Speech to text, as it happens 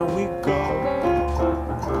we go.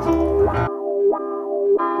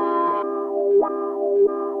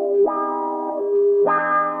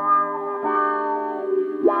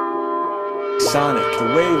 Sonic, the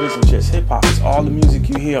wave isn't just hip-hop, it's all the music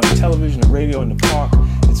you hear on television, the radio, in the park.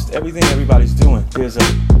 It's everything everybody's doing. There's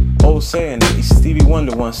an old saying that Stevie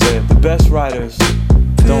Wonder once said, the best writers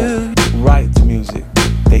don't write the music,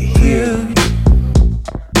 they hear the music.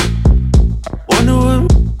 Wonder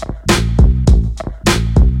what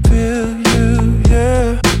feel you,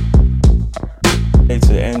 yeah.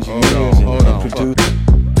 To engineers and producers,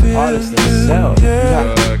 artists themselves.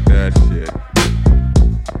 Fuck that shit.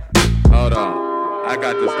 Hold on. I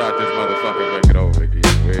got to start this motherfucking record over again.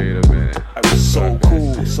 Wait a minute. It was so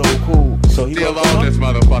cool, so cool. So he still on this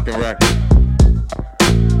motherfucking record.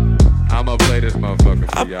 I'ma play this motherfucker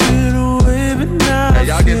for y'all. Hey,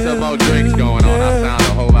 y'all get some more drinks going on. I sound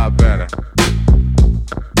a whole lot better.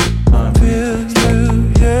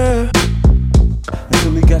 Yeah.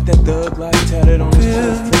 Until he got that thug life tatted on his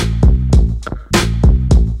chest.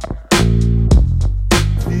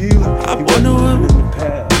 I wonder what in the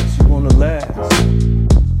past you wanna last.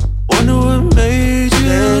 Wonder what made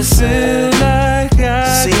you feel like I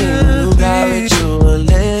could be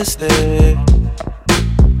ritualistic,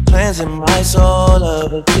 cleansing my soul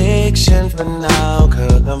of addiction for now,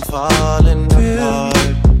 'cause I'm falling apart.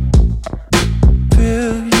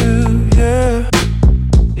 Feel you, yeah.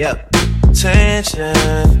 Yep.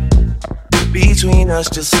 Tension between us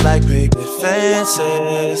just like picket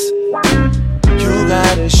fences. You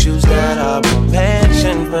got issues that I won't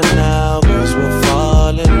mention for now, 'cause we're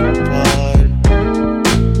falling apart.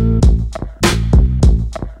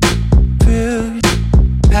 Feel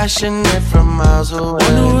passionate from miles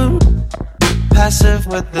away, passive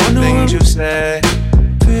with the things you say,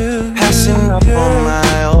 passing up on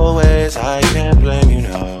my old ways. I can't blame you,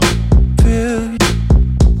 no.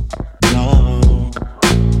 No.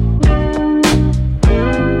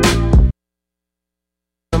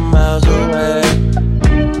 Miles away,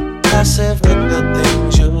 passive with the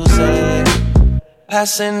things you say,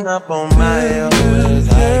 passing up on my old ways.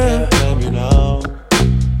 I can't blame you, no.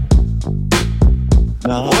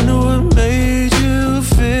 No. Wonder what made you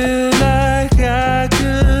feel like I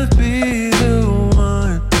could be the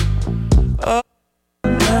one. Oh,